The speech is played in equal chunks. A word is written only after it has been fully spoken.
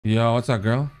Yo, what's up,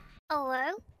 girl?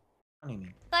 Hello?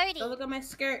 Bodie. Don't look at my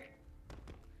skirt.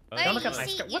 Bodie, Don't look at my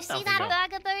skirt. you What see the that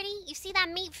fuck? burger, Bodie? You see that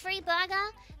meat-free burger?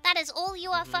 That is all you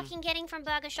are fucking getting from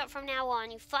Burger Shop from now on,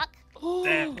 you fuck.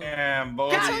 Damn,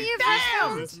 Bodie. Until you've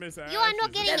Damn! reformed, you are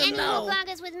not getting any more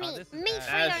burgers with meat.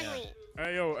 Meat-free only.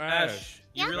 Hey, yo, Ash.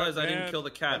 Yeah? You realize I didn't kill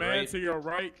the cat, the man right? to your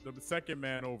right, the second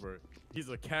man over. He's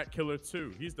a cat killer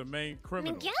too. He's the main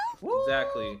criminal. Miguel?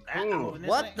 Exactly.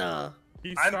 What the?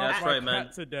 He I- stopped That's my right, cat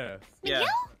man. to death. Yeah.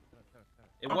 Miguel?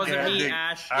 It wasn't Okay. me, Dick.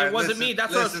 Ash. All right, It wasn't listen, me.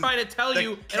 That's what I was listen. trying to tell The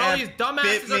you. And all these cat dumbasses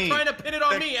bit are me. trying to pin it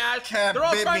on The me, Ash. cat They're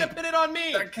all bit trying me. to pin it on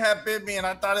me. The cat bit me, and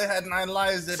I thought it had 9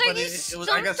 lives. So But you it was.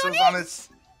 I guess it stomped was on on it? its.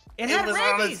 It had was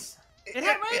on rabies. its. It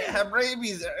had rabies. It had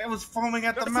rabies. It was foaming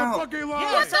at the That's a mouth. fucking lie.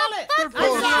 Yeah, I saw it. They're I fucking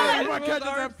saw lying. it. My cat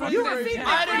doesn't have fucking You were rabies. feeding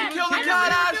I didn't kill the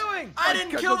cat, Ash. doing? I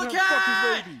didn't kill the doesn't have fucking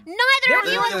cat. rabies. Neither of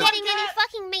There you was are a- getting any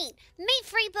fucking meat.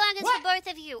 Meat-free burgers What? for both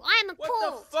of you. I am What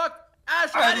appalled. the fuck? Ash,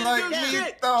 I I didn't like do meat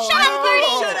shit. though. Shut up,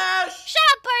 Birdie. Shit, Ash. Shut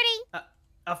up, Birdie.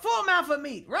 A full mouth of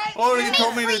meat, right? Bodie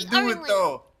told me to Meat-free do it only.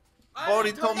 though. I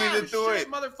Bodie didn't told me do to do shit,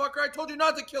 it. motherfucker. I told you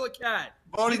not to kill a cat.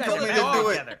 Bodie You guys told me are to dog do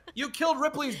it. together. You killed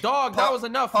Ripley's dog. That was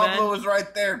enough, Pablo man. was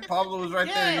right there. Pablo was right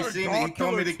there. You Yeah, see dog me? He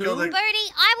told me to killer kill too? the.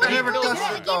 Birdie, I will I never forgive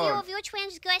touched the you dog. of your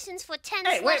transgressions for 10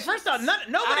 Hey, wait. slushies. First off,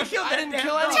 nobody Ash, killed I that didn't damn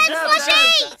kill dog. any 10 cats.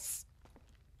 slushies!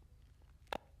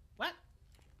 What?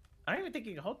 I don't even think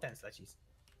you can hold 10 slushies.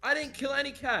 I didn't kill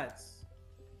any cats.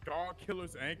 Dog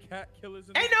killers and cat killers.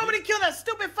 In Ain't this nobody bitch. killed that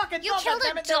stupid fucking You dog. killed a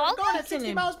goddammit. They were dog? going at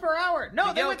 60 miles per hour. No, they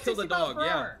Miguel went killed 60 a miles dog, per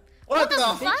yeah. hour. What the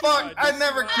fuck? fuck? I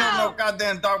never killed no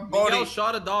goddamn dog, Miguel Bodie.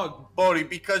 shot a dog. Bodie,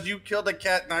 because you killed a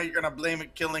cat, now you're gonna blame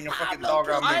it killing a fucking dog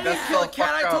on me. I didn't That's kill so a cat.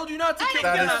 fucked I up. told you not to kill a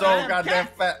That cat. is so goddamn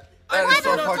fat. That Why is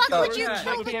so the fucked fuck up. would you I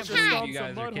kill the can't cat? believe You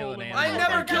guys are killing animals. I animals.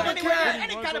 never killed a Anywhere, cat.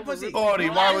 any kind of pussy. Bodie,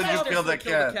 why would you Myself kill the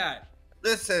killed cat?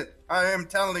 Listen, I am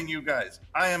telling you guys,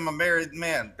 I am a married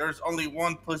man. There's only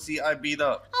one pussy I beat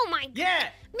up. Oh my god. Yeah.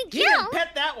 He Miguel? didn't pet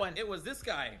that one. It was this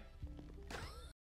guy.